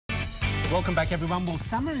Welcome back, everyone. Well,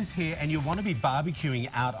 summer is here and you want to be barbecuing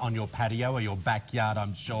out on your patio or your backyard,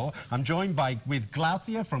 I'm sure. I'm joined with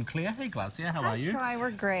Xlear from Xlear. Hey, Xlear, how are you? Hi,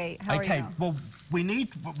 we're great. How are you? Okay, well, we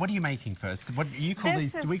need... What are you making first? What you call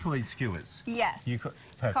these? Do we call these skewers? Yes. It's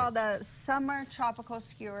called a summer tropical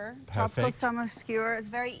skewer. Perfect. Tropical summer skewer. It's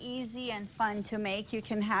very easy and fun to make. You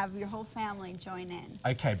can have your whole family join in.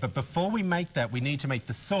 Okay, but before we make that, we need to make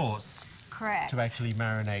the sauce. Correct. To actually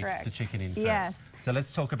marinate the chicken in first. Yes. So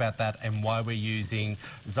let's talk about that and why we're using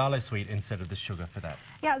Xylitol instead of the sugar for that.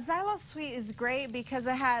 Yeah, Xylitol is great because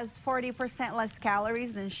it has 40% less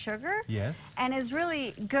calories than sugar. Yes. And it's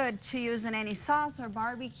really good to use in any sauce or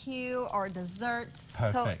barbecue or desserts.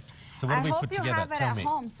 Perfect. So what do we put together? I hope you have it Tell at me.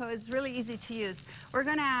 home, so it's really easy to use. We're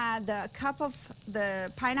going to add a cup of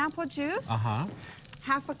the pineapple juice. Uh-huh.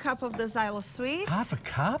 Half a cup of the Xylitol. Half a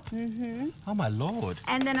cup? Mm-hmm. Oh, my Lord.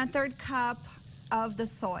 And then a third cup of the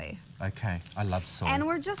soy. Okay, I love soy. And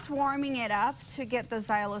we're just warming it up to get the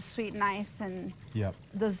Xylitol nice and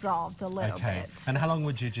dissolved a little bit. And how long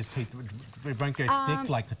would you just heat? It won't go thick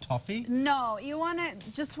like a toffee? No, you want to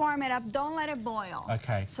just warm it up. Don't let it boil.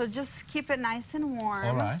 Okay. So just keep it nice and warm.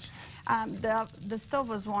 All right. The stove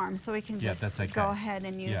was warm, so we can just go ahead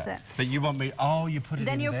and use it. But you want me... you put it in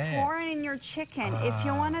there. Then you pour it in your chicken. If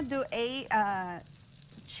you want to do 8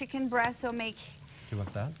 chicken breasts, it'll make... You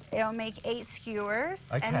want that? It'll make 8 skewers.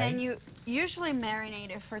 Okay. And then you usually marinate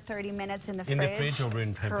it for 30 minutes in the fridge. In the fridge or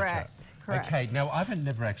room temperature? Correct. Correct. Okay, now I've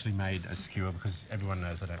never actually made a skewer because everyone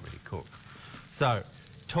knows I don't really cook. So,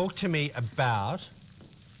 talk to me about...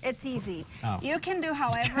 It's easy. You can do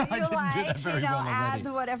however you like, add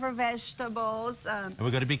whatever vegetables. And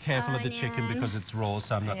we've got to be careful of the chicken because it's raw,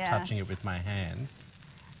 so I'm not touching it with my hands.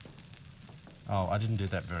 Oh, I didn't do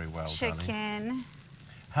that very well, darling. Chicken.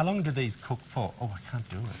 How long do these cook for? Oh, I can't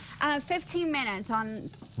do it. 15 minutes on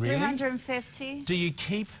 350. Do you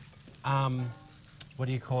keep, what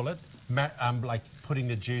do you call it? Like putting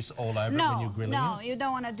the juice all over it when you're grilling it? No, you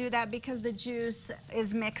don't want to do that because the juice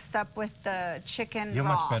is mixed up with the chicken You're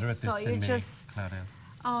raw. much better at this than me, Claudia.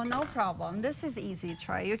 Oh, no problem. This is easy,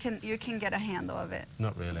 Troy. You can get a handle of it.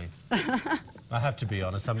 Not really. I have to be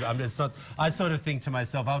honest. It's not. I sort of think to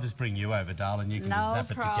myself, I'll just bring you over, darling. You can just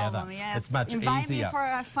zap it together. Yes. It's much Invite easier. Me for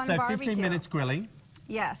a fun so barbecue. 15 minutes grilling.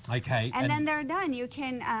 Yes. Okay. And then they're done. You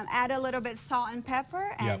can add a little bit salt and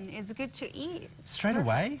pepper, and it's good to eat. Straight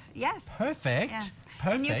away? Yes. Perfect. Yes.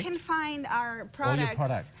 Perfect. And you can find our products, all your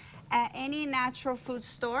products at any natural food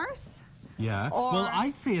stores. Yeah. Well, I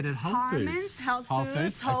see it at Whole Foods. Whole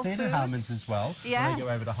Foods. I see it at Harmon's as well. Yes. When I go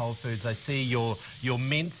over to Whole Foods, I see your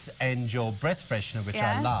mints and your breath freshener, which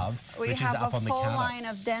I love, which is up on the counter. We have a full line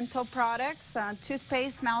of dental products,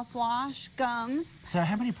 toothpaste, mouthwash, gums. So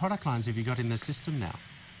how many product lines have you got in the system now?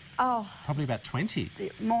 Oh. Probably about 20.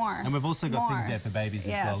 More. And we've also got things there for babies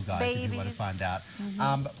as well, guys, if you want to find out.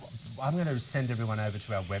 I'm going to send everyone over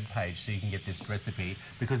to our webpage so you can get this recipe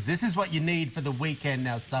because this is what you need for the weekend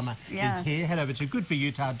now. Summer is here. Head over to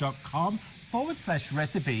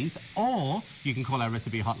goodforutah.com/recipes or you can call our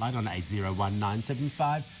recipe hotline on 801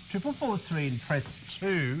 975 443 and press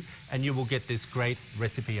 2 and you will get this great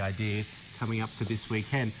recipe idea coming up for this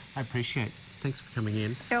weekend. I appreciate it. Thanks for coming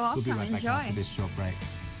in. You're welcome. We'll be right back after this short break.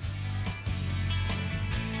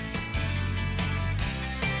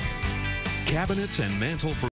 Cabinets and mantle